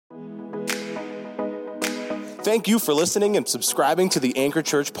Thank you for listening and subscribing to the Anchor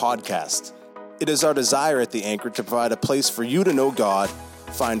Church podcast. It is our desire at the Anchor to provide a place for you to know God,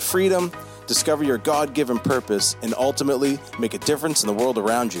 find freedom, discover your God-given purpose, and ultimately make a difference in the world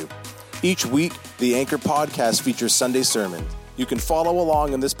around you. Each week, the Anchor podcast features Sunday sermon. You can follow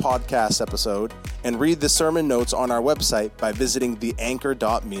along in this podcast episode and read the sermon notes on our website by visiting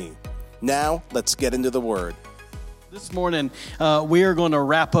theanchor.me. Now, let's get into the Word. This morning, we are going to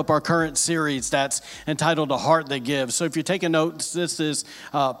wrap up our current series that's entitled A Heart That Gives. So if you're taking notes, this is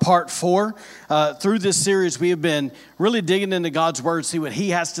part 4. Through this series, we have been really digging into God's Word, see what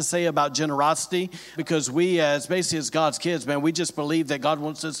He has to say about generosity, because we, as God's kids, man, we just believe that God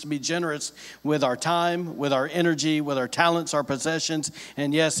wants us to be generous with our time, with our energy, with our talents, our possessions,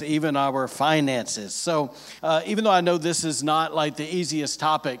 and yes, even our finances. So even though I know this is not like the easiest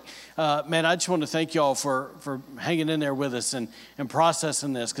topic, man, I just want to thank y'all for hanging in there with us and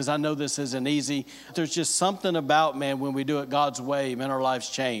processing this, because I know this isn't easy. There's just something about, man, when we do it God's way, man, our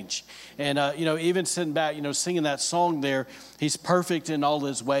lives change. And, even sitting back, singing that song there, He's perfect in all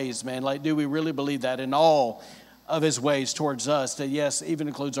His ways, man. Like, do we really believe that in all of His ways towards us? That, yes, even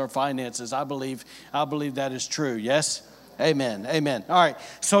includes our finances. I believe that is true. Yes? Amen. Amen. All right.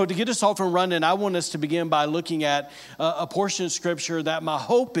 So to get us off and running, I want us to begin by looking at a portion of Scripture that my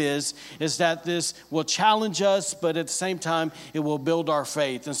hope is that this will challenge us, but at the same time, it will build our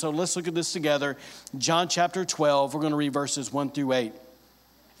faith. And so let's look at this together. John chapter 12, we're going to read verses 1 through 8.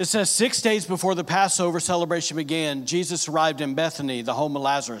 It says, 6 days before the Passover celebration began, Jesus arrived in Bethany, the home of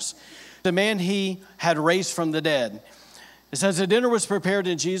Lazarus, the man He had raised from the dead. It says, a dinner was prepared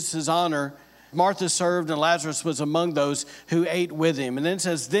in Jesus' honor. Martha served, and Lazarus was among those who ate with him. And then it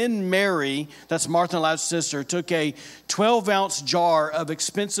says, then Mary, that's Martha and Lazarus' sister, took a 12-ounce jar of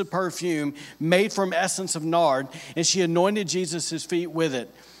expensive perfume made from essence of nard, and she anointed Jesus' feet with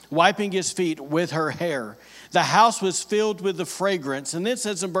it, wiping His feet with her hair. The house was filled with the fragrance. And then it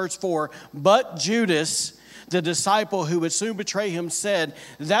says in verse 4, but Judas, the disciple who would soon betray Him, said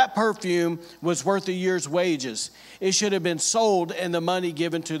that perfume was worth a year's wages. It should have been sold and the money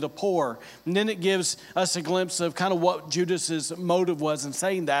given to the poor. And then it gives us a glimpse of kind of what Judas's motive was in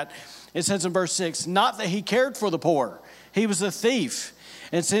saying that. It says in verse 6, not that he cared for the poor. He was a thief.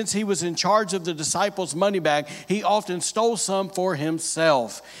 And since he was in charge of the disciples' money bag, he often stole some for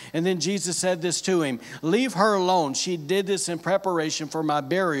himself. And then Jesus said this to him, leave her alone. She did this in preparation for my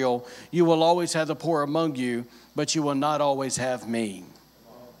burial. You will always have the poor among you, but you will not always have me.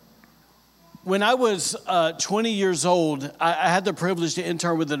 When I was 20 years old, I had the privilege to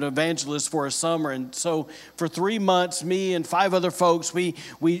intern with an evangelist for a summer. And so for 3 months, me and 5 other folks, we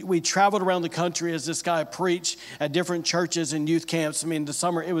traveled around the country as this guy preached at different churches and youth camps. I mean, the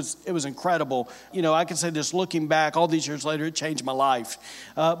summer, it was incredible. I can say this, looking back, all these years later, it changed my life.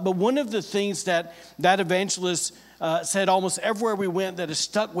 But one of the things that evangelist said almost everywhere we went that has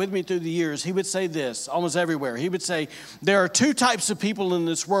stuck with me through the years, he would say this, almost everywhere. He would say, there are 2 types of people in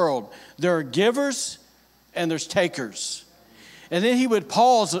this world. There are givers and there's takers. And then he would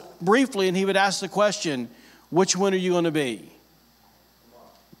pause briefly and he would ask the question, which one are you going to be?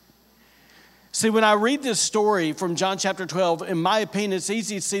 See, when I read this story from John chapter 12, in my opinion, it's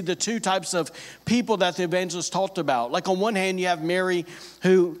easy to see the 2 types of people that the evangelist talked about. Like on one hand, you have Mary,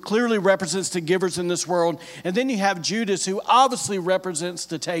 who clearly represents the givers in this world. And then you have Judas, who obviously represents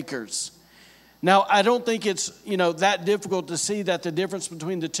the takers. Now, I don't think it's, that difficult to see that the difference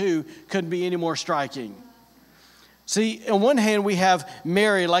between the 2 couldn't be any more striking. See, on one hand, we have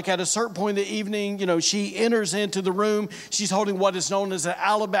Mary, like at a certain point in the evening, she enters into the room. She's holding what is known as an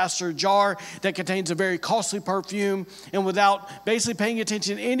alabaster jar that contains a very costly perfume. And without basically paying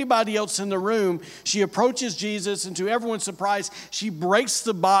attention to anybody else in the room, she approaches Jesus, and to everyone's surprise, she breaks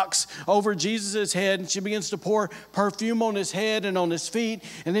the box over Jesus' head, and she begins to pour perfume on His head and on His feet.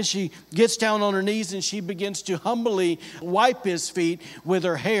 And then she gets down on her knees, and she begins to humbly wipe His feet with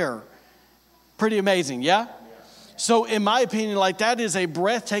her hair. Pretty amazing, yeah? So in my opinion, that is a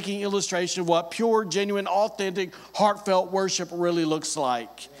breathtaking illustration of what pure, genuine, authentic, heartfelt worship really looks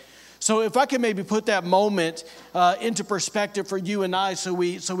like. So if I could maybe put that moment into perspective for you and I, so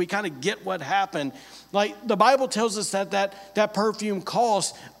we kind of get what happened. Like the Bible tells us that perfume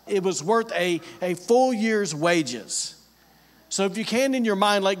cost, it was worth a full year's wages. So if you can in your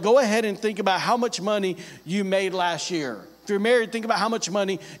mind, go ahead and think about how much money you made last year. If you're married, think about how much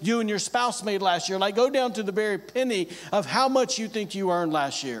money you and your spouse made last year. Go down to the very penny of how much you think you earned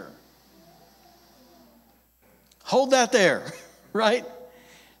last year. Hold that there, right?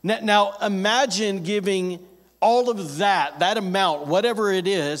 Now imagine giving all of that amount, whatever it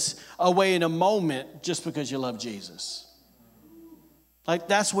is, away in a moment just because you love Jesus. Like,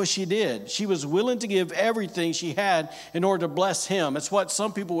 that's what she did. She was willing to give everything she had in order to bless him. It's what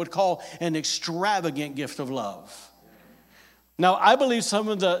some people would call an extravagant gift of love. Now, I believe some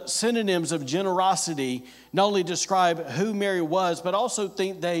of the synonyms of generosity not only describe who Mary was, but also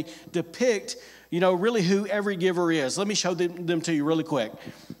think they depict, really who every giver is. Let me show them to you really quick.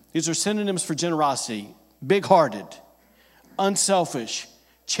 These are synonyms for generosity: big-hearted, unselfish,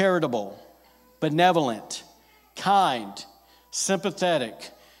 charitable, benevolent, kind, sympathetic,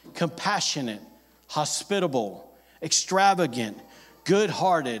 compassionate, hospitable, extravagant,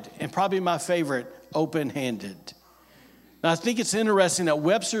 good-hearted, and probably my favorite, open-handed. Now, I think it's interesting that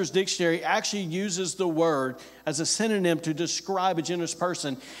Webster's dictionary actually uses the word as a synonym to describe a generous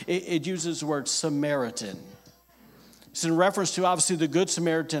person. It uses the word Samaritan. It's in reference to, obviously, the Good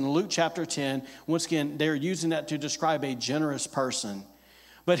Samaritan, Luke chapter 10. Once again, they're using that to describe a generous person.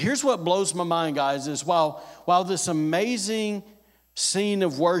 But here's what blows my mind, guys, is while this amazing scene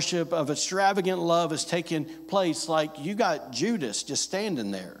of worship, of extravagant love is taking place, like, you got Judas just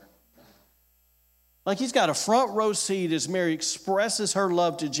standing there. Like, he's got a front row seat as Mary expresses her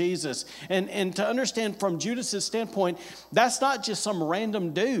love to Jesus. And to understand from Judas's standpoint, that's not just some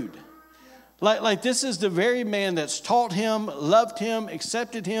random dude. Like this is the very man that's taught him, loved him,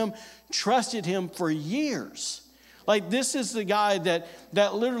 accepted him, trusted him for years. Like, this is the guy that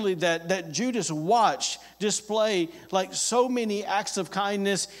literally that Judas watched display like so many acts of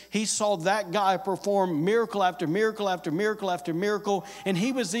kindness. He saw that guy perform miracle after miracle after miracle after miracle. And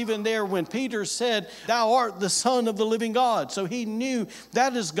he was even there when Peter said, "Thou art the Son of the living God." So he knew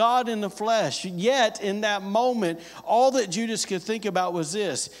that is God in the flesh. Yet in that moment, all that Judas could think about was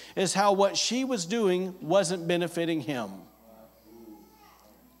this, is how what she was doing wasn't benefiting him.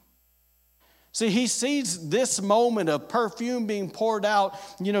 See, he sees this moment of perfume being poured out,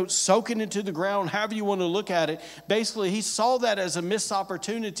 soaking into the ground, however you want to look at it. Basically, he saw that as a missed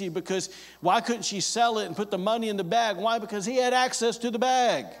opportunity, because why couldn't she sell it and put the money in the bag? Why? Because he had access to the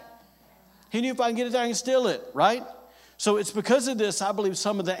bag. He knew, if I can get it there, I can steal it, right? So it's because of this, I believe,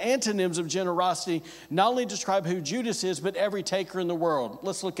 some of the antonyms of generosity not only describe who Judas is, but every taker in the world.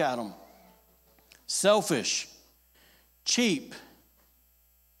 Let's look at them. Selfish, cheap,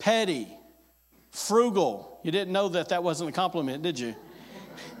 petty, frugal. You didn't know that wasn't a compliment, did you?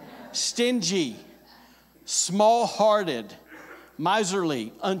 Stingy, small-hearted,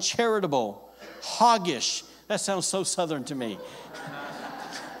 miserly, uncharitable, hoggish. That sounds so southern to me.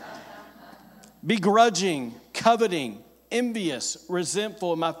 Begrudging, coveting, envious,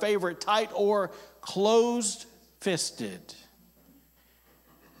 resentful, and my favorite, tight or closed-fisted.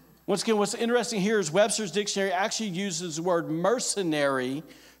 Once again, what's interesting here is Webster's dictionary actually uses the word mercenary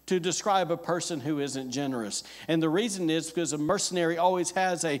to describe a person who isn't generous. And the reason is because a mercenary always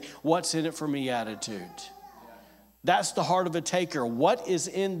has a what's in it for me attitude. That's the heart of a taker. What is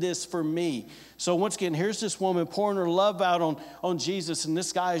in this for me? So once again, here's this woman pouring her love out on Jesus, and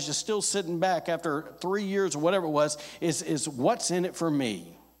this guy is just still sitting back after 3 years or whatever it was, is what's in it for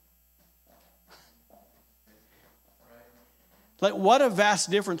me? Like, what a vast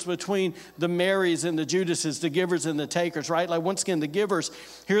difference between the Marys and the Judases, the givers and the takers, right? Like, once again, the givers,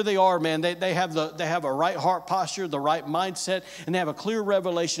 here they are, man. They have a right heart posture, the right mindset, and they have a clear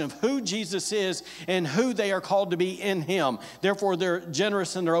revelation of who Jesus is and who they are called to be in him. Therefore, they're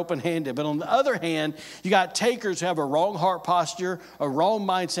generous and they're open-handed. But on the other hand, you got takers who have a wrong heart posture, a wrong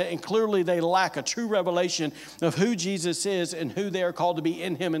mindset, and clearly they lack a true revelation of who Jesus is and who they are called to be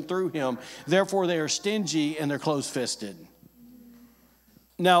in him and through him. Therefore, they are stingy and they're close-fisted.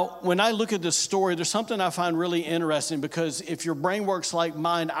 Now, when I look at this story, there's something I find really interesting, because if your brain works like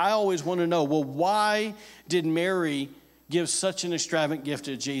mine, I always want to know, well, why did Mary give such an extravagant gift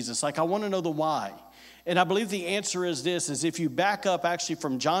to Jesus? Like, I want to know the why. And I believe the answer is this, is if you back up actually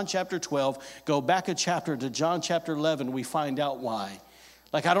from John chapter 12, go back a chapter to John chapter 11, we find out why.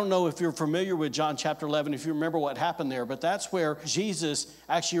 Like, I don't know if you're familiar with John chapter 11, if you remember what happened there, but that's where Jesus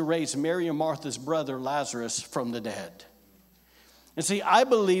actually raised Mary and Martha's brother Lazarus from the dead. And see, I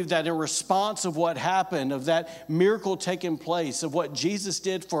believe that in response of what happened, of that miracle taking place, of what Jesus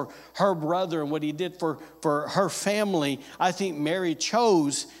did for her brother and what he did for her family, I think Mary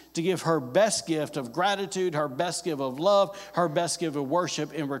chose to give her best gift of gratitude, her best gift of love, her best gift of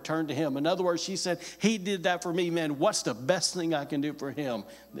worship in return to him. In other words, she said, he did that for me, man. What's the best thing I can do for him?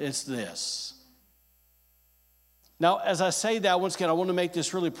 It's this. Now, as I say that, once again, I want to make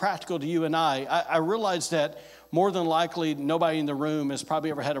this really practical to you and I realize that more than likely, nobody in the room has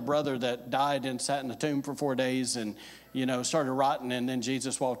probably ever had a brother that died and sat in a tomb for 4 days and, started rotting, and then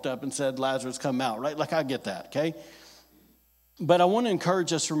Jesus walked up and said, Lazarus, come out, right? Like, I get that, okay? But I want to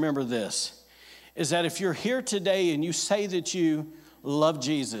encourage us to remember this, is that if you're here today and you say that you love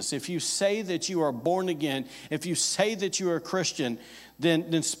Jesus, if you say that you are born again, if you say that you are a Christian,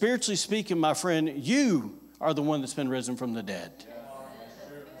 then spiritually speaking, my friend, you are the one that's been risen from the dead.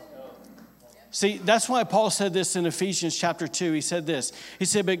 See, that's why Paul said this in Ephesians chapter 2. He said this. He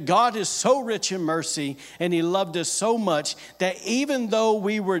said, but God is so rich in mercy, and he loved us so much that even though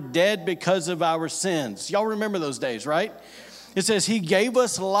we were dead because of our sins, y'all remember those days, right? It says he gave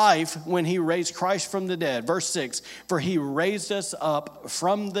us life when he raised Christ from the dead. Verse 6, for he raised us up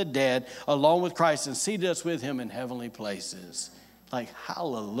from the dead along with Christ and seated us with him in heavenly places. Like,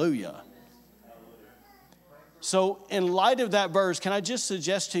 hallelujah. So in light of that verse, can I just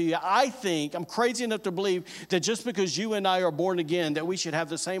suggest to you, I think, I'm crazy enough to believe that just because you and I are born again, that we should have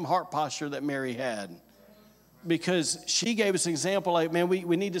the same heart posture that Mary had. Because she gave us an example, like, man,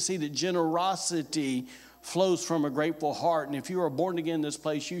 we need to see that generosity flows from a grateful heart. And if you are born again in this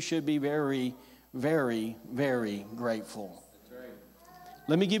place, you should be very, very, very grateful.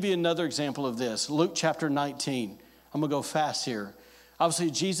 Let me give you another example of this. Luke chapter 19. I'm going to go fast here.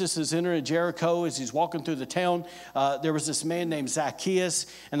 Obviously, Jesus is entering Jericho as he's walking through the town. There was this man named Zacchaeus,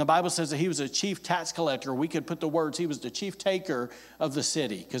 and the Bible says that he was a chief tax collector. We could put the words, he was the chief taker of the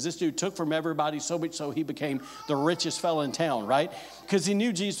city, because this dude took from everybody so much so he became the richest fellow in town, right? Because he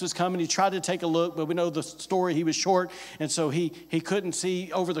knew Jesus was coming. He tried to take a look, but we know the story. He was short, and so he couldn't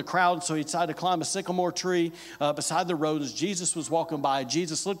see over the crowd, so he decided to climb a sycamore tree beside the road. As Jesus was walking by,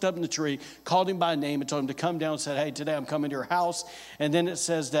 Jesus looked up in the tree, called him by name, and told him to come down and said, hey, today I'm coming to your house. And then it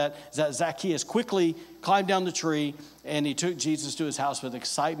says that Zacchaeus quickly climbed down the tree, and he took Jesus to his house with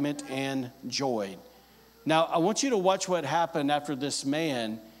excitement and joy. Now, I want you to watch what happened after this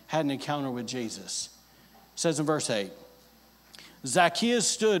man had an encounter with Jesus. It says in verse 8, Zacchaeus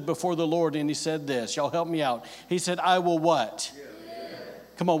stood before the Lord, and he said this. Y'all help me out. He said, I will what? Yeah.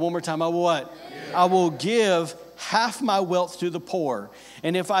 Come on, one more time. I will what? Yeah. I will give half my wealth to the poor.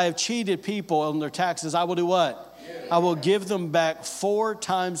 And if I have cheated people on their taxes, I will do what? Yeah. I will give them back 4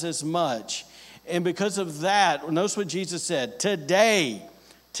 times as much. And because of that, notice what Jesus said. Today,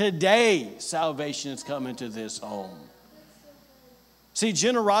 salvation has come into this home. See,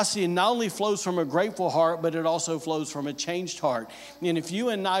 generosity not only flows from a grateful heart, but it also flows from a changed heart. And if you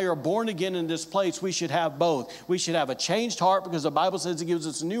and I are born again in this place, we should have both. We should have a changed heart because the Bible says it gives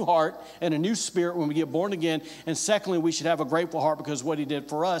us a new heart and a new spirit when we get born again. And secondly, we should have a grateful heart because of what he did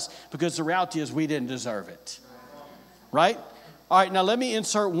for us, because the reality is we didn't deserve it. Right? All right, now let me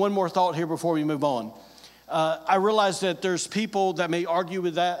insert one more thought here before we move on. I realize that there's people that may argue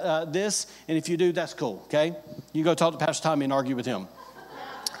with this, and if you do, that's cool, okay? You go talk to Pastor Tommy and argue with him.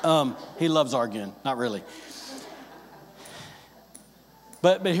 He loves arguing, not really.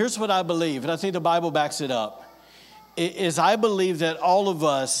 But here's what I believe, and I think the Bible backs it up, is I believe that all of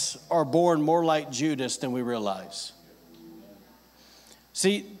us are born more like Judas than we realize.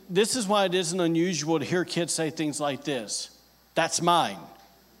 See, this is why it isn't unusual to hear kids say things like this. That's mine.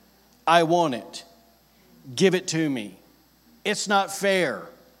 I want it. Give it to me. It's not fair.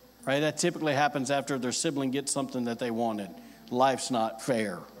 Right? That typically happens after their sibling gets something that they wanted. Life's not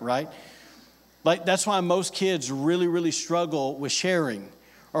fair, right? Like that's why most kids really, really struggle with sharing,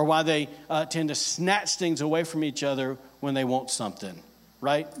 or why they tend to snatch things away from each other when they want something,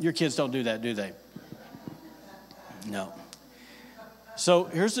 right? Your kids don't do that, do they? No. So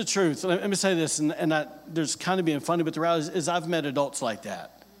here's the truth. Let me say this, and there's kind of being funny, but the reality is I've met adults like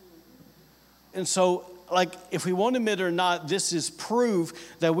that. And so, like, if we want to admit it or not, this is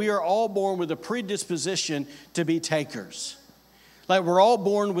proof that we are all born with a predisposition to be takers. Like, we're all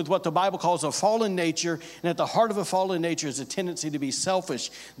born with what the Bible calls a fallen nature, and at the heart of a fallen nature is a tendency to be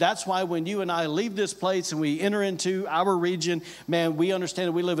selfish. That's why when you and I leave this place and we enter into our region, man, we understand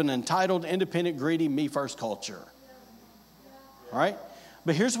that we live in an entitled, independent, greedy, me-first culture. All right?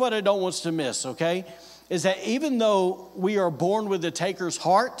 But here's what I don't want us to miss, okay? Is that even though we are born with a taker's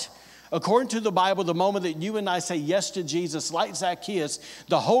heart, according to the Bible, the moment that you and I say yes to Jesus, like Zacchaeus,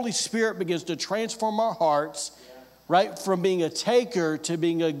 the Holy Spirit begins to transform our hearts, right, from being a taker to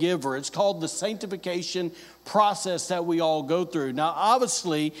being a giver. It's called the sanctification process that we all go through. Now,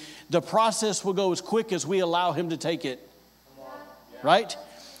 obviously, the process will go as quick as we allow him to take it, right?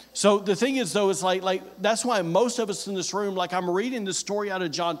 So the thing is, though, is like that's why most of us in this room, like I'm reading this story out of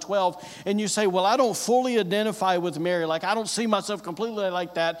John 12, and you say, well, I don't fully identify with Mary. Like I don't see myself completely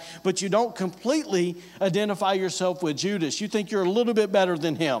like that, but you don't completely identify yourself with Judas. You think you're a little bit better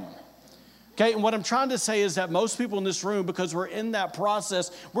than him. Okay, and what I'm trying to say is that most people in this room, because we're in that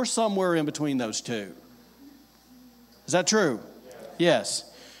process, we're somewhere in between those two. Is that true? Yes.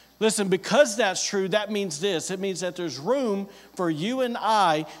 Listen, because that's true, that means this. It means that there's room for you and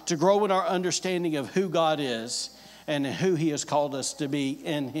I to grow in our understanding of who God is and who he has called us to be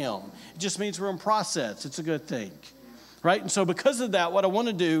in him. It just means we're in process. It's a good thing. Right? And so because of that, what I want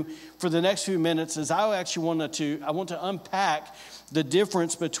to do for the next few minutes is I want to unpack the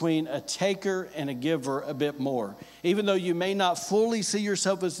difference between a taker and a giver a bit more. Even though you may not fully see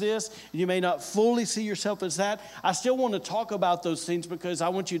yourself as this, you may not fully see yourself as that, I still want to talk about those things because I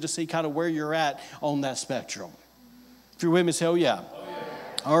want you to see kind of where you're at on that spectrum. If you're with me, say, oh yeah.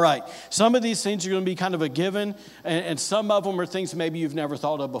 All right. Some of these things are going to be kind of a given, and some of them are things maybe you've never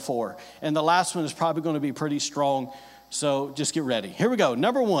thought of before. And the last one is probably going to be pretty strong. So just get ready. Here we go.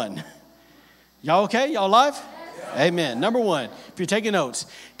 Number one. Y'all okay? Y'all alive? Yeah. Amen. Number one, if you're taking notes,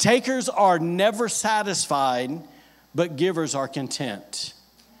 takers are never satisfied, but givers are content.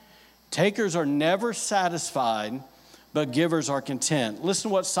 Takers are never satisfied, but givers are content. Listen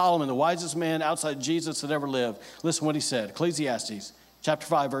to what Solomon, the wisest man outside Jesus that ever lived, listen to what he said. Ecclesiastes chapter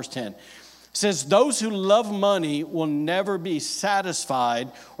 5, verse 10. It says, those who love money will never be satisfied,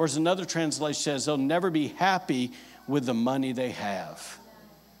 or as another translation says, they'll never be happy with the money they have.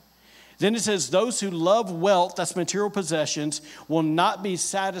 Then it says, those who love wealth, that's material possessions, will not be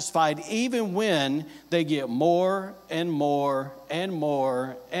satisfied even when they get more and more and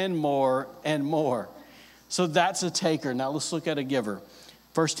more and more and more. So that's a taker. Now let's look at a giver.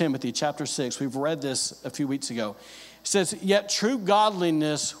 1 Timothy chapter 6, we've read this a few weeks ago. It says, yet true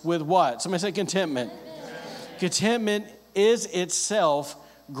godliness with what? Somebody say contentment. Contentment is itself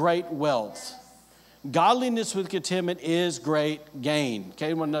great wealth. Godliness with contentment is great gain.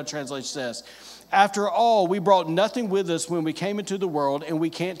 Okay, what another translation says. After all, we brought nothing with us when we came into the world, and we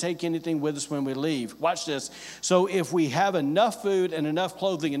can't take anything with us when we leave. Watch this. So if we have enough food and enough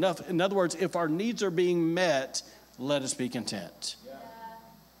clothing, in other words, if our needs are being met, let us be content.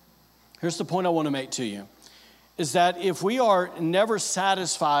 Here's the point I want to make to you. Is that if we are never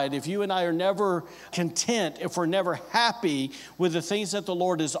satisfied, if you and I are never content, if we're never happy with the things that the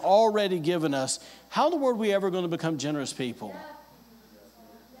Lord has already given us, how in the world are we ever going to become generous people?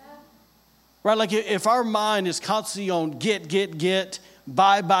 Right? Like if our mind is constantly on get,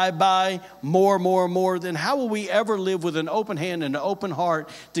 buy, more, then how will we ever live with an open hand and an open heart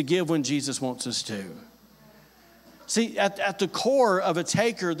to give when Jesus wants us to? See, at the core of a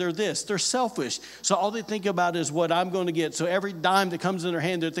taker, they're selfish. So all they think about is what I'm going to get. So every dime that comes in their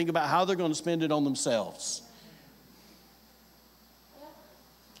hand, they're thinking about how they're going to spend it on themselves.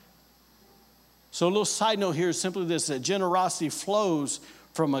 So a little side note here is simply this, that generosity flows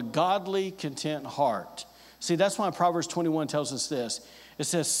from a godly, content heart. See, that's why Proverbs 21 tells us this. It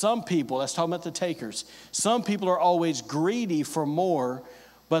says some people, that's talking about the takers, some people are always greedy for more,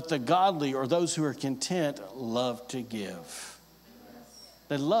 but the godly, or those who are content, love to give.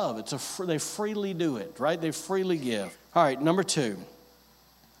 They love it. They freely do it, right? They freely give. All right, number two.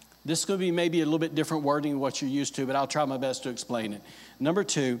 This is going to be maybe a little bit different wording than what you're used to, but I'll try my best to explain it. Number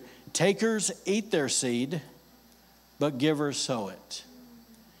two, takers eat their seed, but givers sow it.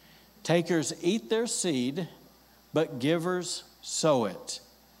 Takers eat their seed, but givers sow it.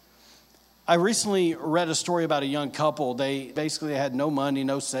 I recently read a story about a young couple. They basically had no money,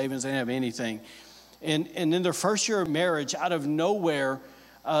 no savings, they didn't have anything. And in their first year of marriage, out of nowhere,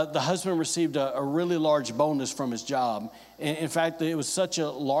 the husband received a really large bonus from his job. And in fact, it was such a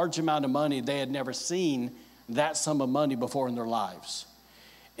large amount of money, they had never seen that sum of money before in their lives.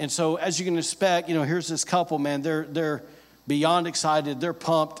 And so as you can expect, here's this couple, man, they're beyond excited. They're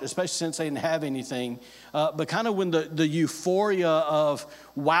pumped, especially since they didn't have anything. But kind of when the euphoria of,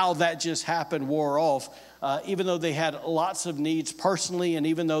 wow, that just happened wore off, even though they had lots of needs personally, and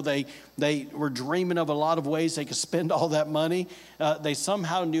even though they were dreaming of a lot of ways they could spend all that money, they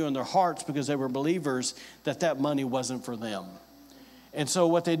somehow knew in their hearts, because they were believers, that money wasn't for them. And so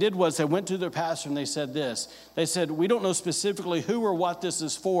what they did was they went to their pastor and they said this. They said, we don't know specifically who or what this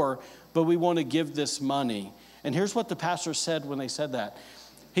is for, but we want to give this money. And here's what the pastor said when they said that.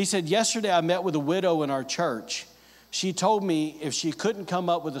 He said, yesterday I met with a widow in our church. She told me if she couldn't come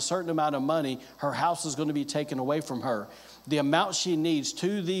up with a certain amount of money, her house is going to be taken away from her. The amount she needs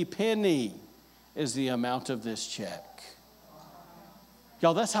to the penny is the amount of this check.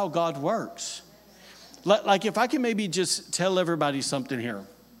 Y'all, that's how God works. Like if I can maybe just tell everybody something here.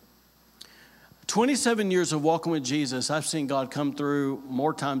 27 years of walking with Jesus, I've seen God come through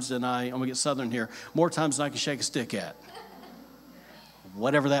more times than I'm going to get Southern here, more times than I can shake a stick at.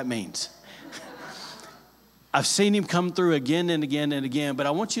 Whatever that means. I've seen him come through again and again and again, but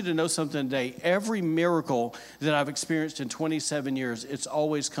I want you to know something today. Every miracle that I've experienced in 27 years, it's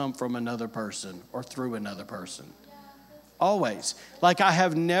always come from another person or through another person. Always. Like I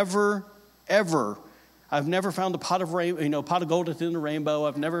have never, ever, I've never found a pot of gold within the rainbow.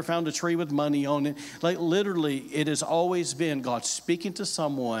 I've never found a tree with money on it. Like literally, it has always been God speaking to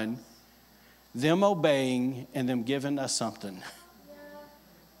someone, them obeying, and them giving us something.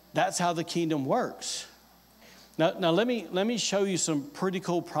 That's how the kingdom works. Now let me show you some pretty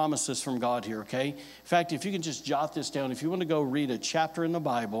cool promises from God here, okay? In fact, if you can just jot this down, if you want to go read a chapter in the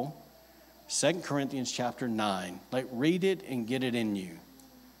Bible, 2 Corinthians chapter 9. Like read it and get it in you.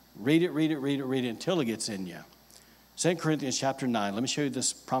 Read it until it gets in you. 2 Corinthians chapter 9. Let me show you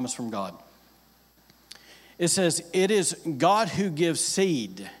this promise from God. It says, it is God who gives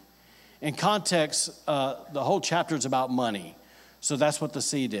seed. In context, the whole chapter is about money. So that's what the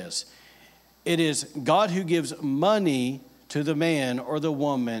seed is. It is God who gives money to the man or the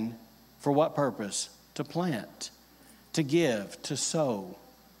woman for what purpose? To plant, to give, to sow,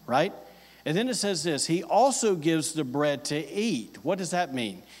 right? And then it says this, he also gives the bread to eat. What does that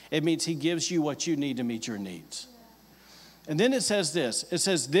mean? It means he gives you what you need to meet your needs. And then it says this, it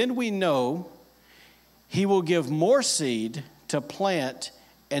says, then we know he will give more seed to plant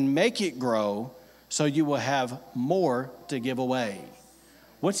and make it grow so you will have more to give away.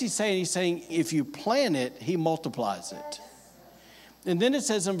 What's he saying? He's saying if you plant it, he multiplies it. And then it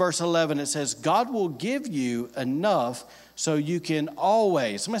says in verse 11, it says, God will give you enough so you can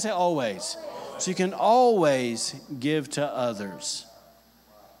always, somebody say always, so you can always give to others.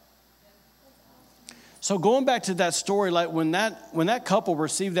 So going back to that story, like when that couple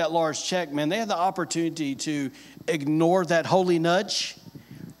received that large check, man, they had the opportunity to ignore that holy nudge,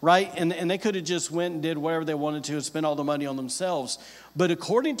 right? And they could have just went and did whatever they wanted to and spent all the money on themselves. But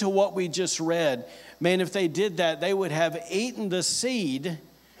according to what we just read, man, if they did that, they would have eaten the seed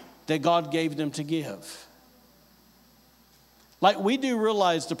that God gave them to give. Like we do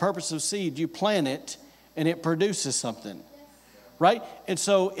realize the purpose of seed, you plant it and it produces something, right? And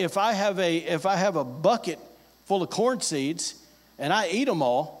so if I have a bucket full of corn seeds and I eat them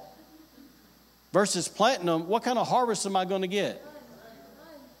all versus planting them, what kind of harvest am I going to get?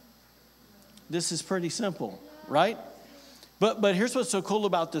 This is pretty simple, right? But here's what's so cool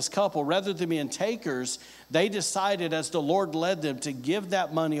about this couple. Rather than being takers, they decided as the Lord led them to give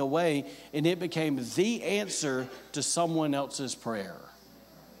that money away, and it became the answer to someone else's prayer.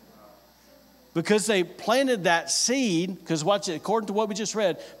 Because they planted that seed, because watch it, according to what we just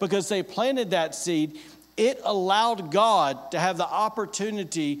read, because they planted that seed, it allowed God to have the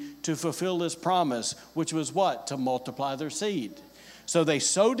opportunity to fulfill his promise, which was what? To multiply their seed. So they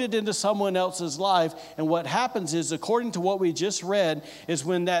sowed it into someone else's life. And what happens is, according to what we just read, is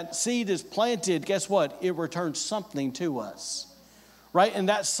when that seed is planted, guess what? It returns something to us, right? And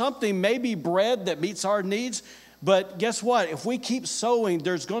that something may be bread that meets our needs. But guess what? If we keep sowing,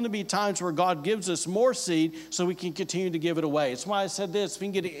 there's going to be times where God gives us more seed so we can continue to give it away. It's why I said this. If you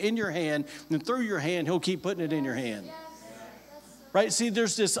can get it in your hand and through your hand, he'll keep putting it in your hand. Right? See,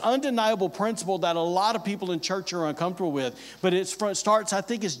 there's this undeniable principle that a lot of people in church are uncomfortable with. But it starts, I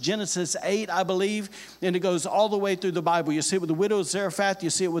think it's Genesis 8, I believe. And it goes all the way through the Bible. You see it with the widow of Zarephath. You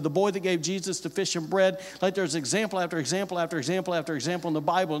see it with the boy that gave Jesus the fish and bread. Like there's example after example after example after example in the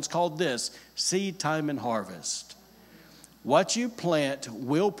Bible. And it's called this, seed time and harvest. What you plant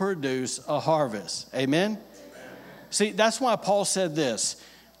will produce a harvest. Amen? See, that's why Paul said this.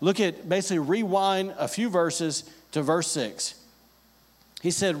 Look at, basically rewind a few verses to verse 6. He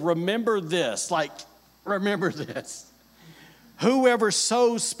said, remember this, remember this. Whoever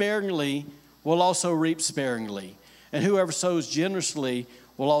sows sparingly will also reap sparingly. And whoever sows generously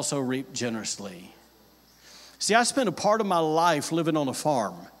will also reap generously. See, I spent a part of my life living on a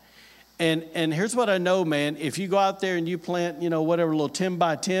farm. And here's what I know, man. If you go out there and you plant, whatever, a little 10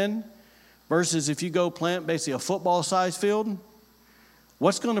 by 10, versus if you go plant basically a football-sized field,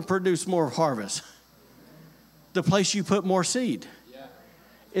 what's going to produce more harvest? The place you put more seed.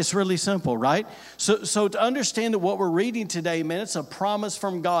 It's really simple, right? So to understand that what we're reading today, man, it's a promise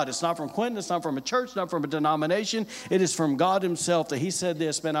from God. It's not from Quentin. It's not from a church, not from a denomination. It is from God himself that he said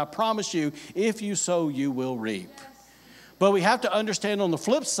this, man, I promise you, if you sow, you will reap. Yes. But we have to understand on the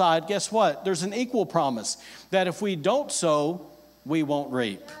flip side, guess what? There's an equal promise that if we don't sow, we won't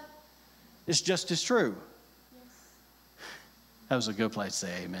reap. It's just as true. Yes. That was a good place to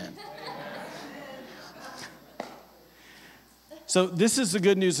say amen. So this is the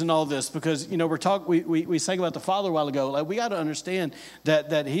good news in all this because, we sang about the Father a while ago. Like we got to understand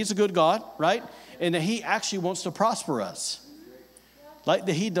that he's a good God, right? And that he actually wants to prosper us. Like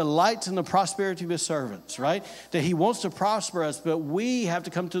that he delights in the prosperity of his servants, right? That he wants to prosper us, but we have to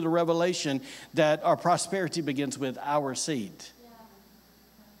come to the revelation that our prosperity begins with our seed.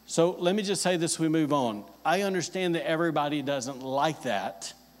 So let me just say this, we move on. I understand that everybody doesn't like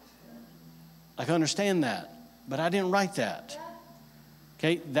that. I can understand that, but I didn't write that.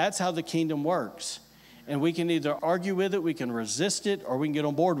 Okay, that's how the kingdom works. And we can either argue with it, we can resist it, or we can get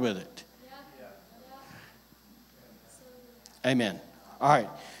on board with it. Amen. All right.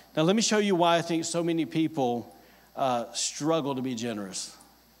 Now let me show you why I think so many people struggle to be generous.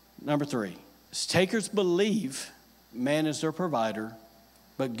 Number 3, takers believe man is their provider,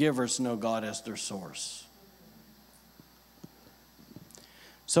 but givers know God as their source.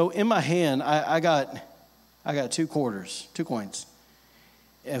 So in my hand, I got 2 quarters, 2 coins.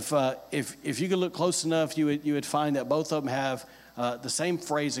 If you could look close enough, you would find that both of them have the same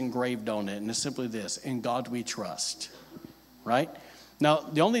phrase engraved on it, and it's simply this: "In God we trust." Right? Now,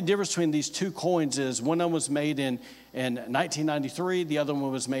 the only difference between these 2 coins is one of them was made in 1993, the other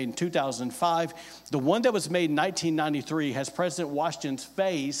one was made in 2005. The one that was made in 1993 has President Washington's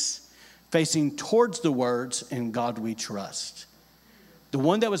face facing towards the words, "In God we trust." The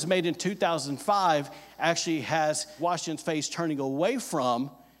one that was made in 2005 actually has Washington's face turning away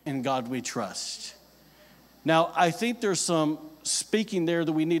from, "In God we trust." Now, I think there's some speaking there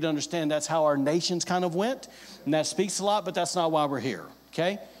that we need to understand. That's how our nations kind of went, and that speaks a lot, but that's not why we're here,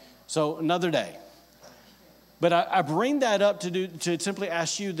 okay? So another day. But I bring that up to simply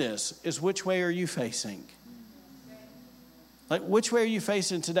ask you this, is which way are you facing? Like, which way are you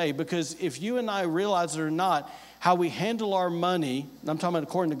facing today? Because if you and I realize it or not, how we handle our money, and I'm talking about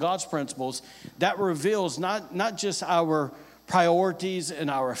according to God's principles, that reveals not just our priorities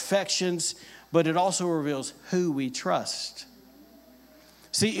and our affections, but it also reveals who we trust.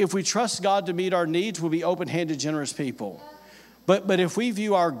 See, if we trust God to meet our needs, we'll be open-handed, generous people. But if we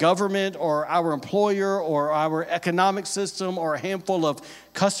view our government or our employer or our economic system or a handful of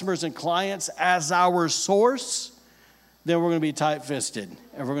customers and clients as our source, then we're going to be tight-fisted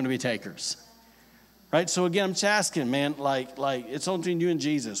and we're going to be takers. Right? So again, I'm just asking, man, like it's only between you and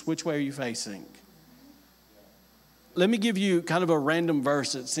Jesus. Which way are you facing? Let me give you kind of a random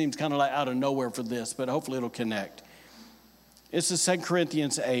verse that seems kind of like out of nowhere for this, but hopefully it'll connect. It's the 2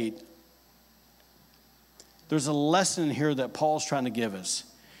 Corinthians 8. There's a lesson here that Paul's trying to give us.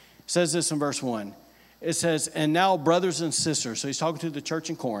 It says this in verse 1. It says, "And now, brothers and sisters," so he's talking to the church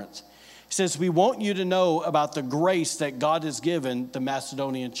in Corinth. He says, "We want you to know about the grace that God has given the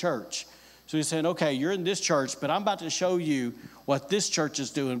Macedonian church." So he's saying, okay, you're in this church, but I'm about to show you what this church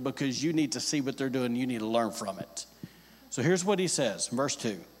is doing because you need to see what they're doing. You need to learn from it. So here's what he says, verse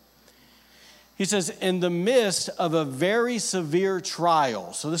 2. He says, "In the midst of a very severe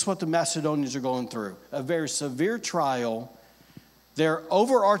trial," so this is what the Macedonians are going through, a very severe trial, their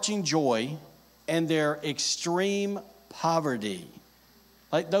overarching joy and their extreme poverty.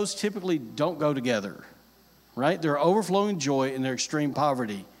 Like, those typically don't go together, right? Their overflowing joy and their extreme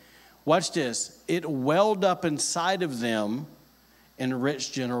poverty. Watch this. "It welled up inside of them in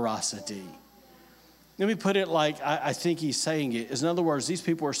rich generosity." Let me put it like I think he's saying it. In other words, these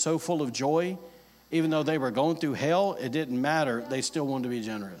people are so full of joy, even though they were going through hell, it didn't matter. They still wanted to be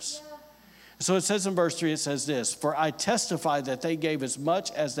generous. So it says in verse 3, it says this: "For I testify that they gave as much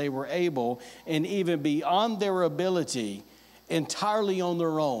as they were able, and even beyond their ability, entirely on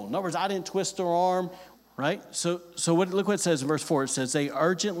their own." In other words, I didn't twist their arm, right? So look what it says in verse 4. It says, "They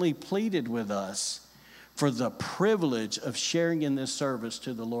urgently pleaded with us for the privilege of sharing in this service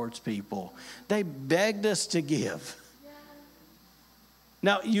to the Lord's people." They begged us to give.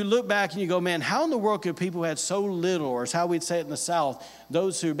 Now, you look back and you go, man, how in the world could people who had so little, or as how we'd say it in the South,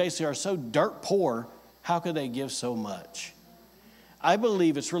 those who basically are so dirt poor, how could they give so much? I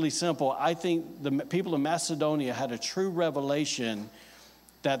believe it's really simple. I think the people of Macedonia had a true revelation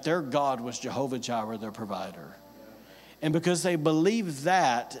that their God was Jehovah Jireh, their provider. And because they believed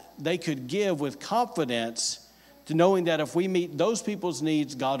that, they could give with confidence to knowing that if we meet those people's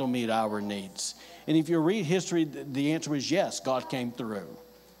needs, God will meet our needs. And if you read history, the answer is yes, God came through,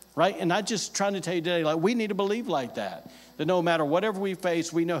 right? And I'm just trying to tell you today, like, we need to believe like that no matter whatever we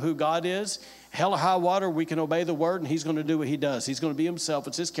face, we know who God is. Hell or high water, we can obey the word, and he's going to do what he does. He's going to be himself.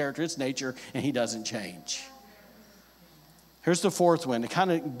 It's his character, it's nature, and he doesn't change. Here's the 4th one. It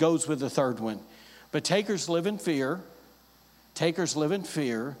kind of goes with the 3rd one. "But takers live in fear. Takers live in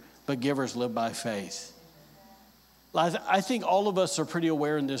fear, but givers live by faith." I think all of us are pretty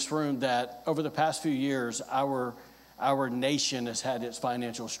aware in this room that over the past few years, our nation has had its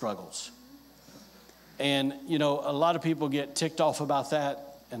financial struggles. And, you know, a lot of people get ticked off about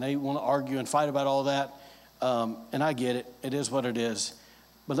that, and they want to argue and fight about all that. And I get it. It is what it is.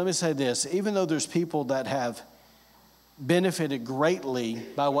 But let me say this. Even though there's people that have benefited greatly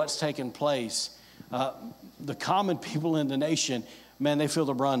by what's taken place, the common people in the nation, man, they feel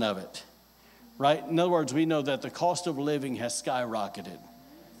the brunt of it, right? In other words, we know that the cost of living has skyrocketed.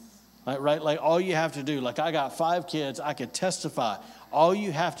 Like all you have to do, like I got 5 kids, I could testify. All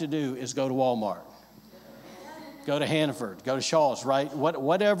you have to do is go to Walmart, go to Hannaford, go to Shaw's, right?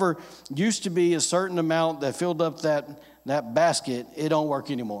 Whatever used to be a certain amount that filled up that basket, it don't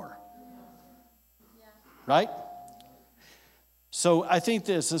work anymore, right? So I think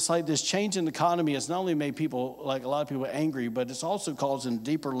it's like this change in the economy has not only made people, like a lot of people, angry, but it's also causing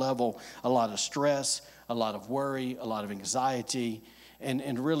deeper level a lot of stress, a lot of worry, a lot of anxiety,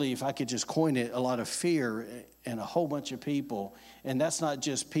 and really, if I could just coin it, a lot of fear in a whole bunch of people. And that's not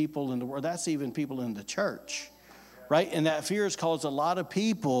just people in the world, that's even people in the church, right? And that fear has caused a lot of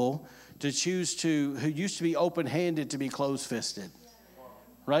people to choose to, who used to be open-handed, to be closed-fisted,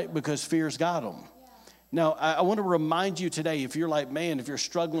 right? Because fear's got them. Now, I want to remind you today, if you're like, man, if you're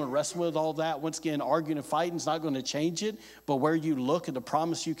struggling and wrestling with all that, once again, arguing and fighting is not going to change it, but where you look and the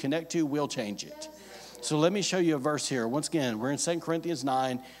promise you connect to will change it. So let me show you a verse here. Once again, we're in 2 Corinthians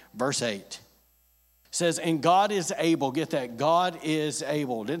 9, verse 8. It says, and God is able, get that, God is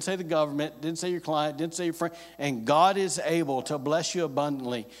able. Didn't say the government, didn't say your client, didn't say your friend. And God is able to bless you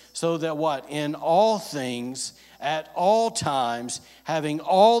abundantly so that what? In all things, at all times, having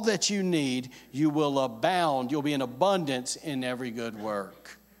all that you need, you will abound. You'll be in abundance in every good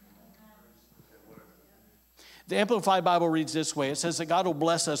work. The Amplified Bible reads this way. It says that God will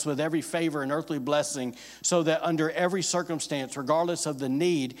bless us with every favor and earthly blessing so that under every circumstance, regardless of the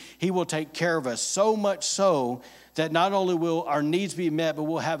need, he will take care of us. So much so that not only will our needs be met, but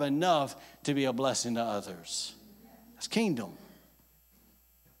we'll have enough to be a blessing to others. That's kingdom.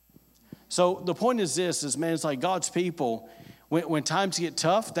 So the point is this, is man, it's like God's people, when times get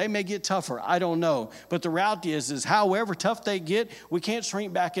tough, they may get tougher. I don't know. But the reality is however tough they get, we can't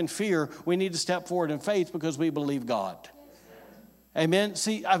shrink back in fear. We need to step forward in faith because we believe God. Amen.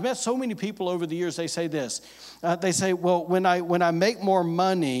 See, I've met so many people over the years, they say this. They say, well, when I make more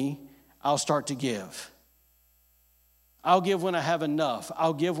money, I'll start to give. I'll give when I have enough.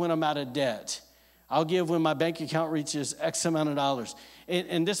 I'll give when I'm out of debt. I'll give when my bank account reaches X amount of dollars.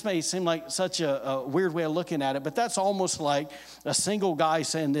 And this may seem like such a weird way of looking at it, but that's almost like a single guy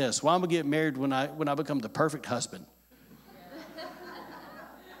saying this, well, I'm going to get married when I become the perfect husband.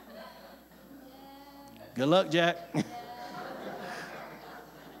 Good luck, Jack.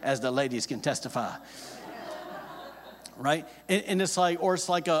 As the ladies can testify. Right? And it's like, or it's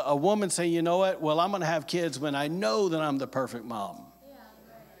like a woman saying, you know what? Well, I'm going to have kids when I know that I'm the perfect mom.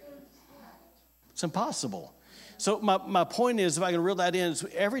 It's impossible. So my point is, if I can reel that in, is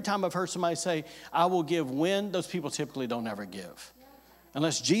every time I've heard somebody say, I will give when, those people typically don't ever give.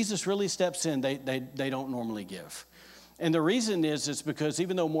 Unless Jesus really steps in, they don't normally give. And the reason is, it's because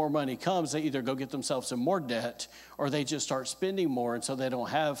even though more money comes, they either go get themselves in more debt or they just start spending more, and so they don't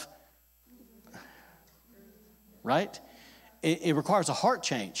have, right? It requires a heart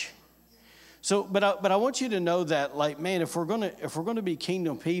change. So, but I want you to know that, like, man, if we're gonna be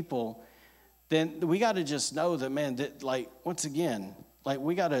kingdom people, then we got to just know that, man, that, like, once again, like,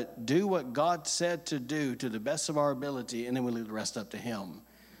 we got to do what God said to do to the best of our ability, and then we leave the rest up to him.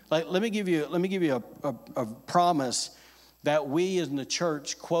 Like, let me give you a promise that we in the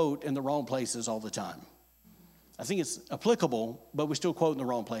church quote in the wrong places all the time. I think it's applicable, but we still quote in the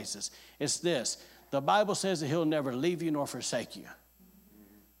wrong places. It's this: the Bible says that he'll never leave you nor forsake you.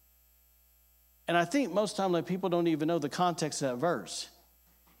 And I think most time, like, people don't even know the context of that verse.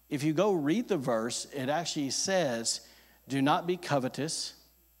 If you go read the verse, it actually says, do not be covetous,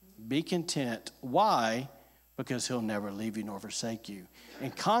 be content. Why? Because he'll never leave you nor forsake you.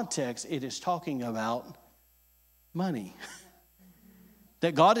 In context, it is talking about money.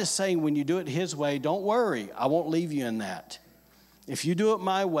 That God is saying, when you do it his way, don't worry, I won't leave you in that. If you do it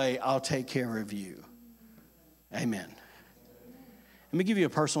my way, I'll take care of you. Amen. Let me give you a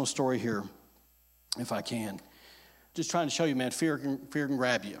personal story here, if I can. Just trying to show you, man, fear can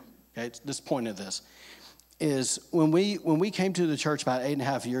grab you. Okay, it's this point of this is when we came to the church about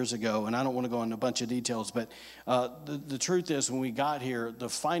 8.5 years ago, and I don't want to go into a bunch of details, but the truth is, when we got here, the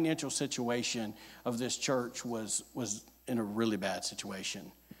financial situation of this church was in a really bad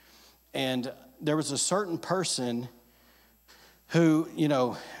situation, and there was a certain person who, you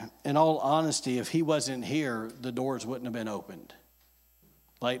know, in all honesty, if he wasn't here, the doors wouldn't have been opened.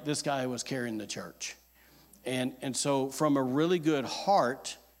 Like, this guy was carrying the church. And so from a really good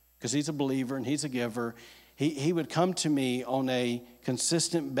heart, because he's a believer and he's a giver, he would come to me on a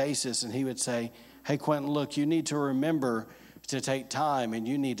consistent basis and he would say, hey, Quentin, look, you need to remember to take time and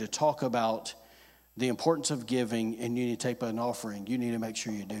you need to talk about the importance of giving and you need to take an offering. You need to make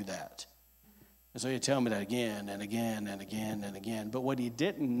sure you do that. And so he'd tell me that again and again and again and again. But what he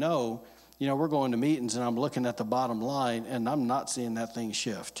didn't know, you know, we're going to meetings and I'm looking at the bottom line and I'm not seeing that thing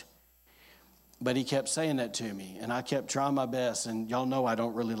shift. But he kept saying that to me, and I kept trying my best. And y'all know I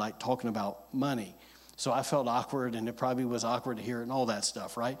don't really like talking about money. So I felt awkward, and it probably was awkward to hear it and all that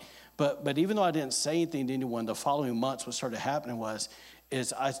stuff, right? But even though I didn't say anything to anyone, the following months what started happening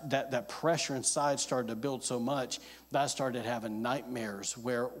that pressure inside started to build so much that I started having nightmares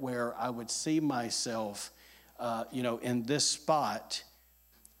where I would see myself, in this spot,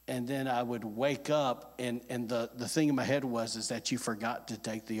 and then I would wake up, and the thing in my head is that you forgot to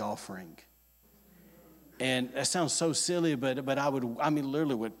take the offering. And that sounds so silly, but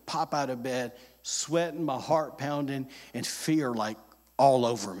literally would pop out of bed, sweating, my heart pounding, and fear like all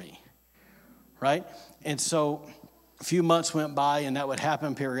over me, right? And so a few months went by, and that would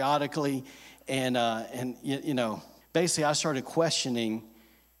happen periodically, and basically I started questioning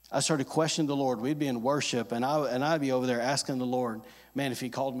the Lord. We'd be in worship, and I'd be over there asking the Lord, man, if He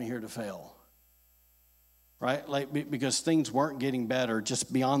called me here to fail, right? Like because things weren't getting better,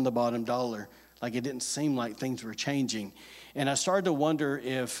 just beyond the bottom dollar. Like it didn't seem like things were changing. And I started to wonder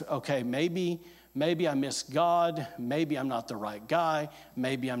if, okay, maybe I missed God. Maybe I'm not the right guy.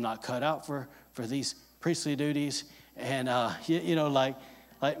 Maybe I'm not cut out for these priestly duties. And,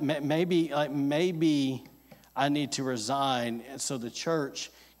 maybe I need to resign so the church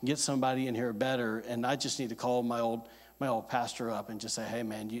can get somebody in here better. And I just need to call my old pastor up and just say, hey,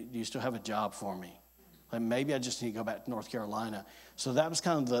 man, you still have a job for me? Like maybe I just need to go back to North Carolina. So that was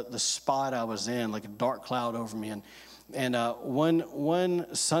kind of the spot I was in, like a dark cloud over me. And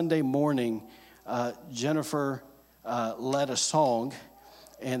one Sunday morning, Jennifer led a song,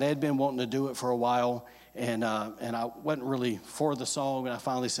 and they had been wanting to do it for a while. And I wasn't really for the song, and I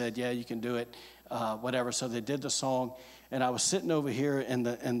finally said, yeah, you can do it, whatever. So they did the song, and I was sitting over here,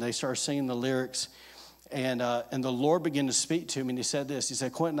 and they started singing the lyrics. And the Lord began to speak to me, and He said this. He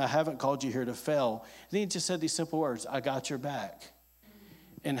said, Quentin, I haven't called you here to fail. And He just said these simple words, I got your back.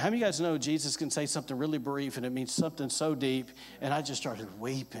 And how many of you guys know Jesus can say something really brief, and it means something so deep? And I just started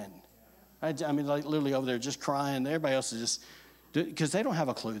weeping. Like literally over there just crying. Everybody else is just, because they don't have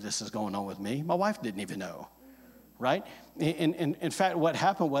a clue this is going on with me. My wife didn't even know, right? In fact, what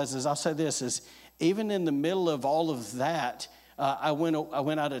happened is I'll say this, is even in the middle of all of that, I went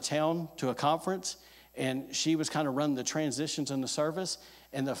out of town to a conference, and she was kind of running the transitions in the service.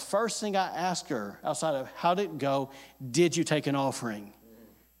 And the first thing I asked her, outside of how did it go, did you take an offering?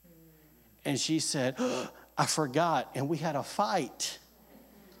 And she said, I forgot. And we had a fight.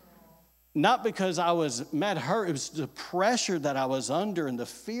 Not because I was mad at her. It was the pressure that I was under and the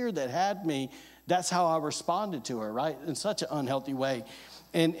fear that had me. That's how I responded to her, right? In such an unhealthy way.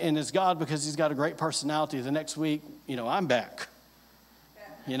 And it's God, because He's got a great personality. The next week, I'm back,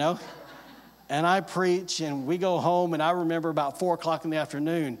 And I preach, and we go home, and I remember about 4 o'clock in the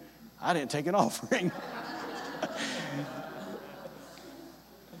afternoon, I didn't take an offering.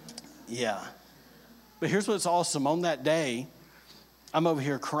 Yeah. But here's what's awesome. On that day, I'm over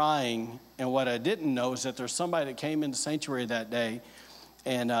here crying, and what I didn't know is that there's somebody that came into sanctuary that day,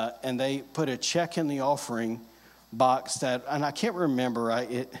 and they put a check in the offering box and I can't remember,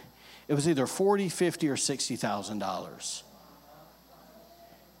 it was either $40,000, $50,000, or $60,000.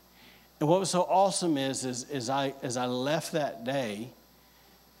 And what was so awesome is I left that day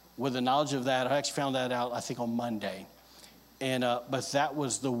with the knowledge of that. I actually found that out, I think, on Monday. And but that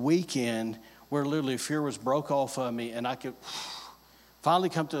was the weekend where literally fear was broke off of me, and I could finally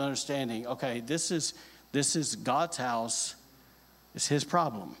come to the understanding, okay, this is God's house. It's His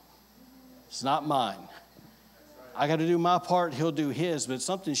problem. It's not mine. I got to do my part, He'll do His. But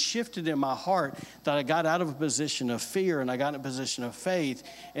something shifted in my heart that I got out of a position of fear and I got in a position of faith,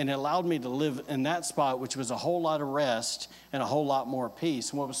 and it allowed me to live in that spot, which was a whole lot of rest and a whole lot more peace.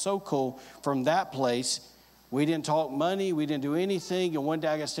 And what was so cool from that place, we didn't talk money, we didn't do anything. And one day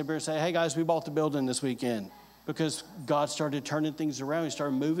I got to step here and say, hey guys, we bought the building this weekend. Because God started turning things around. He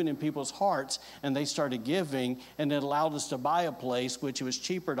started moving in people's hearts, and they started giving, and it allowed us to buy a place, which it was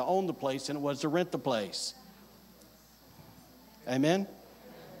cheaper to own the place than it was to rent the place. Amen?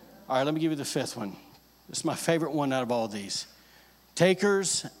 All right, let me give you the fifth one. This is my favorite one out of all these.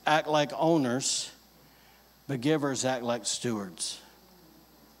 Takers act like owners, but givers act like stewards.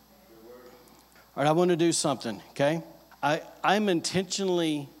 All right, I want to do something, okay? I'm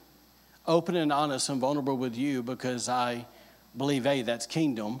intentionally open and honest and vulnerable with you because I believe, A, that's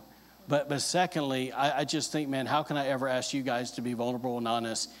kingdom. But secondly, I just think, man, how can I ever ask you guys to be vulnerable and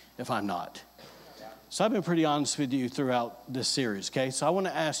honest if I'm not? So I've been pretty honest with you throughout this series, okay? So I want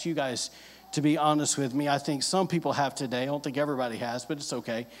to ask you guys to be honest with me. I think some people have today. I don't think everybody has, but it's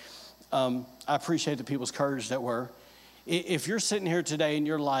okay. I appreciate the people's courage that were. If you're sitting here today and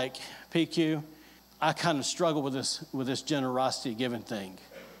you're like, PQ, I kind of struggle with this generosity giving thing.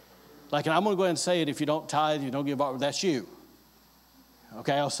 Like, and I'm going to go ahead and say it, if you don't tithe, you don't give up, that's you.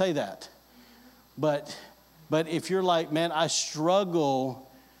 Okay, I'll say that. But if you're like, man, I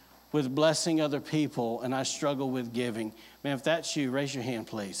struggle with blessing other people and I struggle with giving, man, if that's you, raise your hand,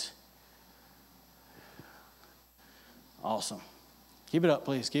 please. Awesome. Keep it up,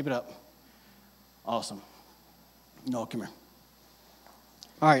 please. Keep it up. Awesome. No, come here.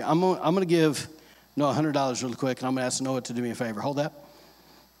 All right, I'm going to give Noah $100 really quick, and I'm going to ask Noah to do me a favor. Hold that.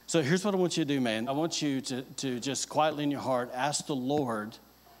 So here's what I want you to do, man. I want you to just quietly in your heart ask the Lord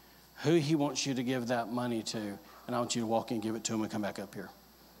who he wants you to give that money to, and I want you to walk in and give it to him and come back up here.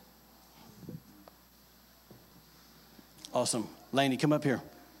 Awesome. Laney, come up here.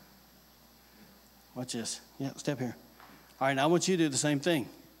 Watch this. Yeah, step here. All right, now I want you to do the same thing.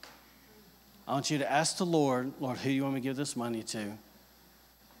 I want you to ask the Lord, who do you want me to give this money to?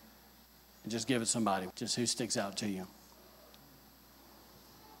 And just give it to somebody, just who sticks out to you.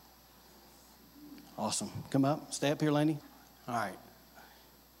 Awesome. Come up. Stay up here, Laney. All right.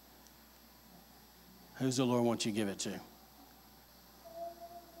 Who's the Lord want you to give it to?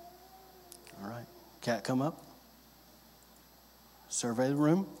 All right. Cat, come up. Survey the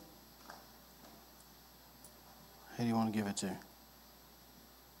room. Who do you want to give it to?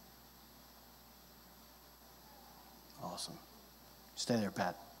 Awesome. Stay there,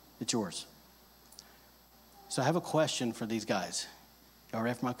 Pat. It's yours. So I have a question for these guys. Y'all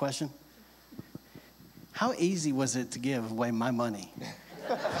ready for my question? How easy was it to give away my money?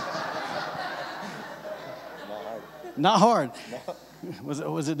 Not hard.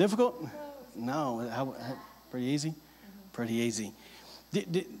 Was it difficult? No. Pretty easy? Pretty easy.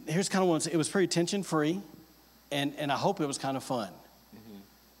 Here's kind of one. It was pretty tension-free, and I hope it was kind of fun.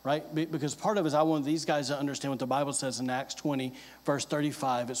 Right? Because part of it is I want these guys to understand what the Bible says in Acts 20, verse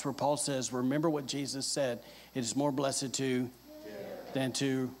 35. It's where Paul says, remember what Jesus said. It is more blessed to than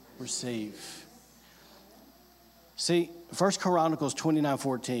to receive. See, 1 Chronicles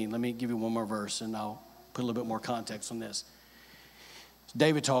 29:14. Let me give you one more verse, and I'll put a little bit more context on this. It's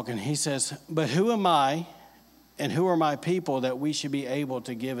David talking. He says, but who am I and who are my people that we should be able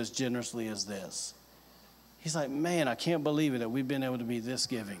to give as generously as this? He's like, man, I can't believe it that we've been able to be this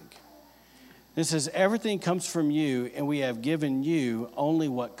giving. It says, everything comes from you, and we have given you only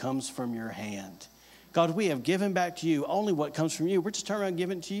what comes from your hand. God, we have given back to you only what comes from you. We're just turning around and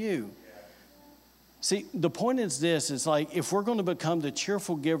giving it to you. See, the point is this, is like, if we're going to become the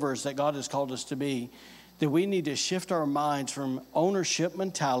cheerful givers that God has called us to be, then we need to shift our minds from ownership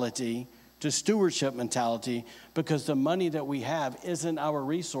mentality to stewardship mentality, because the money that we have isn't our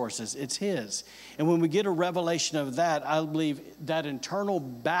resources, it's his. And when we get a revelation of that, I believe that internal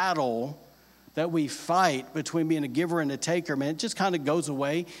battle that we fight between being a giver and a taker, man, it just kind of goes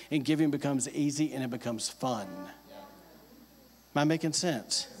away, and giving becomes easy and it becomes fun. Am I making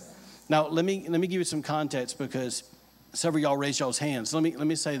sense? Now, let me give you some context, because several of y'all raised y'all's hands. Let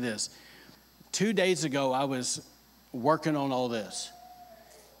me say this. 2 days ago, I was working on all this.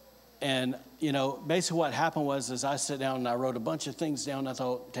 And, basically what happened was I sat down and I wrote a bunch of things down. I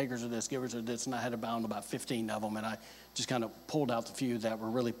thought takers of this, givers of this, and I had about 15 of them. And I just kind of pulled out the few that were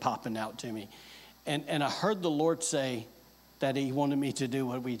really popping out to me. And I heard the Lord say that he wanted me to do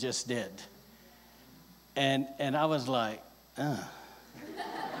what we just did. And I was like,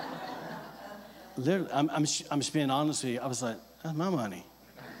 Literally, I'm just being honest with you. I was like, that's my money.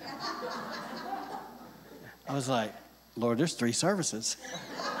 I was like, Lord, there's 3 services.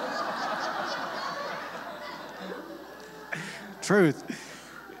 Truth.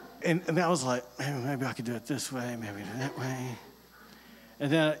 And I was like, maybe I could do it this way, maybe that way.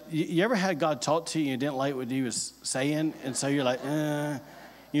 And then you ever had God talk to you and didn't like what he was saying? And so you're like,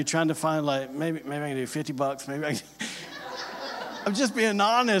 you're trying to find like, maybe I can do $50, maybe I can. I'm just being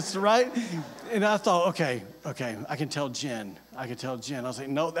honest, right? And I thought, okay, I can tell Jen. I was like,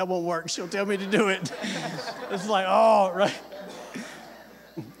 no, that won't work. She'll tell me to do it. It's like, oh, right.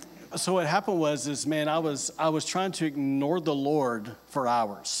 So what happened was, man, I was trying to ignore the Lord for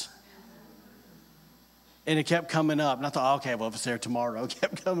hours. And it kept coming up. And I thought, okay, well, if it's there tomorrow, it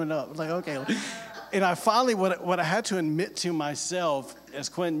kept coming up. I was like, okay. And I finally, what I had to admit to myself is,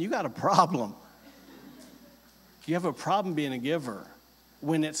 Quentin, you got a problem. You have a problem being a giver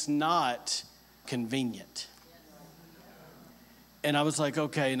when it's not convenient. And I was like,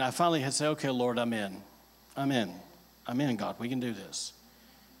 okay. And I finally had to say, okay, Lord, I'm in, God. We can do this.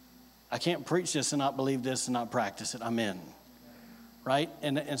 I can't preach this and not believe this and not practice it. I'm in, right?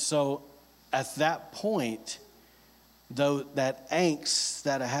 And so at that point, though, that angst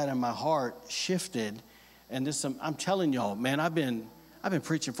that I had in my heart shifted. And this, I'm telling y'all, man, I've been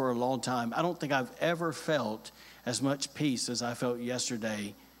preaching for a long time. I don't think I've ever felt as much peace as I felt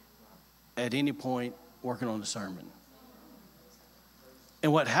yesterday at any point working on the sermon.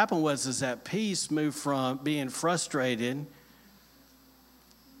 And what happened was that peace moved from being frustrated,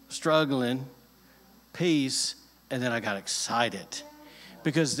 struggling, peace, and then I got excited.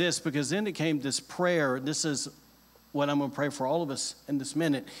 Because then it came this prayer. This is what I'm going to pray for all of us in this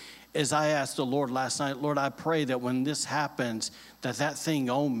minute. Is I asked the Lord last night, Lord, I pray that when this happens, that thing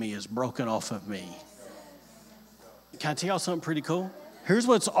on me is broken off of me. Can I tell y'all something pretty cool? Here's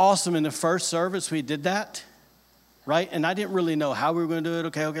what's awesome. In the first service, we did that, right? And I didn't really know how we were going to do it.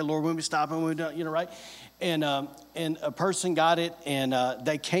 Okay, Lord, when we stop and we do, right? And a person got it, and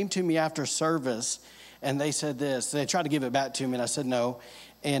they came to me after service, and they said this. They tried to give it back to me, and I said no.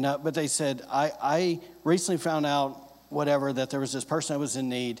 And but they said, I recently found out that there was this person that was in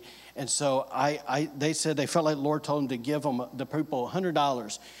need, and so they said they felt like the Lord told them to give them the people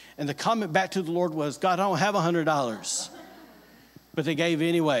 $100. And the comment back to the Lord was, God, I don't have $100. But they gave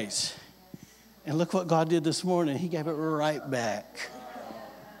anyways. And look what God did this morning. He gave it right back.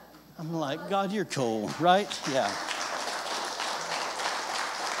 I'm like, God, you're cool, right? Yeah.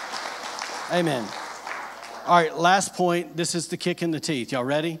 Amen. All right, last point. This is the kick in the teeth. Y'all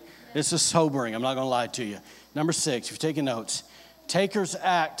ready? This is sobering. I'm not going to lie to you. Number 6, if you're taking notes. Takers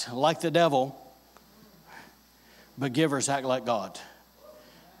act like the devil, but givers act like God.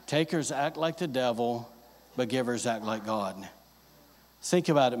 Takers act like the devil, but givers act like God. Think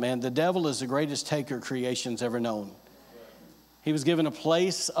about it, man. The devil is the greatest taker creation's ever known. He was given a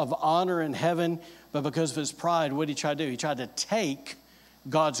place of honor in heaven, but because of his pride, what did he try to do? He tried to take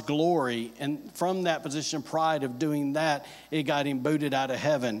God's glory, and from that position of pride of doing that, it got him booted out of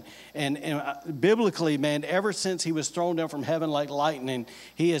heaven. And biblically, man, ever since he was thrown down from heaven like lightning,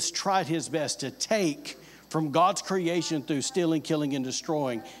 he has tried his best to take from God's creation through stealing, killing, and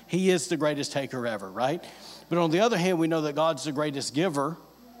destroying. He is the greatest taker ever, right? But on the other hand, we know that God's the greatest giver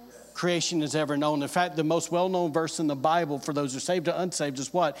creation has ever known. In fact, the most well-known verse in the Bible for those who are saved or unsaved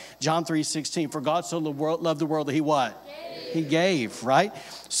is what? John 3:16. For God so loved the world that he what? He gave, right?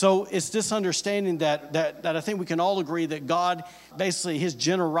 So it's this understanding that I think we can all agree that God, basically his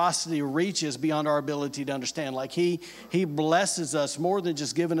generosity reaches beyond our ability to understand. Like he blesses us more than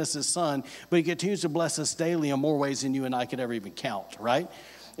just giving us his son, but he continues to bless us daily in more ways than you and I could ever even count, right?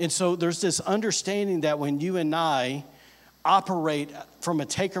 And so there's this understanding that when you and I operate from a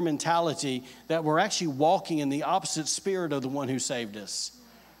taker mentality, that we're actually walking in the opposite spirit of the one who saved us,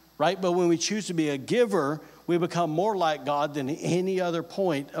 right? But when we choose to be a giver, we become more like God than any other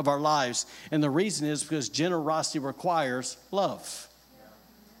point of our lives. And the reason is because generosity requires love,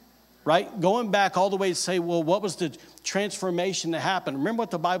 right? Going back all the way to say, well, what was the transformation that happened? Remember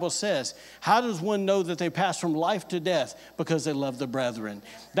what the Bible says. How does one know that they pass from life to death? Because they love the brethren.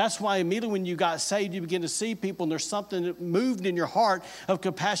 That's why immediately when you got saved, you begin to see people, and there's something that moved in your heart of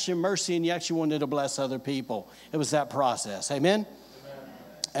compassion and mercy, and you actually wanted to bless other people. It was that process. Amen?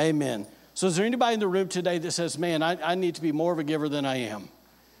 Amen. So is there anybody in the room today that says, man, I need to be more of a giver than I am?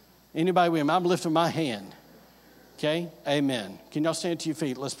 Anybody with me? I'm lifting my hand. Okay? Amen. Can y'all stand to your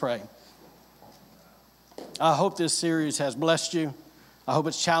feet? Let's pray. I hope this series has blessed you. I hope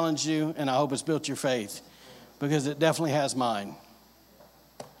it's challenged you, and I hope it's built your faith, because it definitely has mine.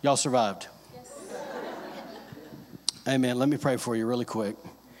 Y'all survived. Yes. Amen. Let me pray for you really quick.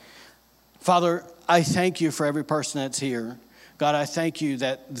 Father, I thank you for every person that's here. God, I thank you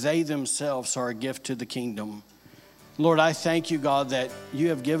that they themselves are a gift to the kingdom. Lord, I thank you, God, that you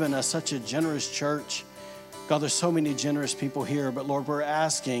have given us such a generous church. God, there's so many generous people here, but Lord, we're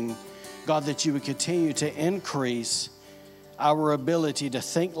asking, God, that you would continue to increase our ability to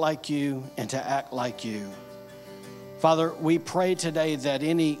think like you and to act like you. Father, we pray today that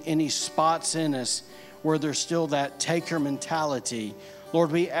any spots in us where there's still that taker mentality,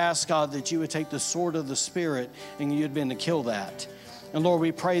 Lord, we ask, God, that you would take the sword of the Spirit and you'd begin to kill that. And Lord,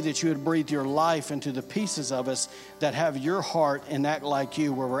 we pray that you would breathe your life into the pieces of us that have your heart and act like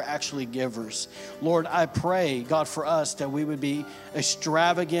you, where we're actually givers. Lord, I pray, God, for us that we would be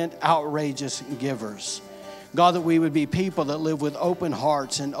extravagant, outrageous givers. God, that we would be people that live with open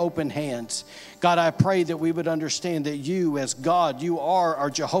hearts and open hands. God, I pray that we would understand that you, as God, you are our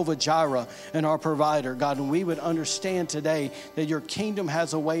Jehovah Jireh and our provider, God, and we would understand today that your kingdom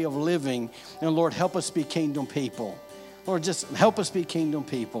has a way of living. And Lord, help us be kingdom people. Lord, just help us be kingdom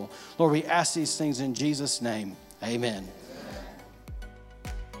people. Lord, we ask these things in Jesus' name. Amen.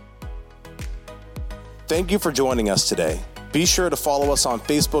 Thank you for joining us today. Be sure to follow us on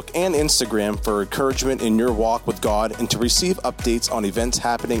Facebook and Instagram for encouragement in your walk with God and to receive updates on events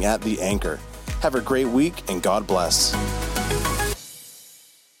happening at The Anchor. Have a great week and God bless.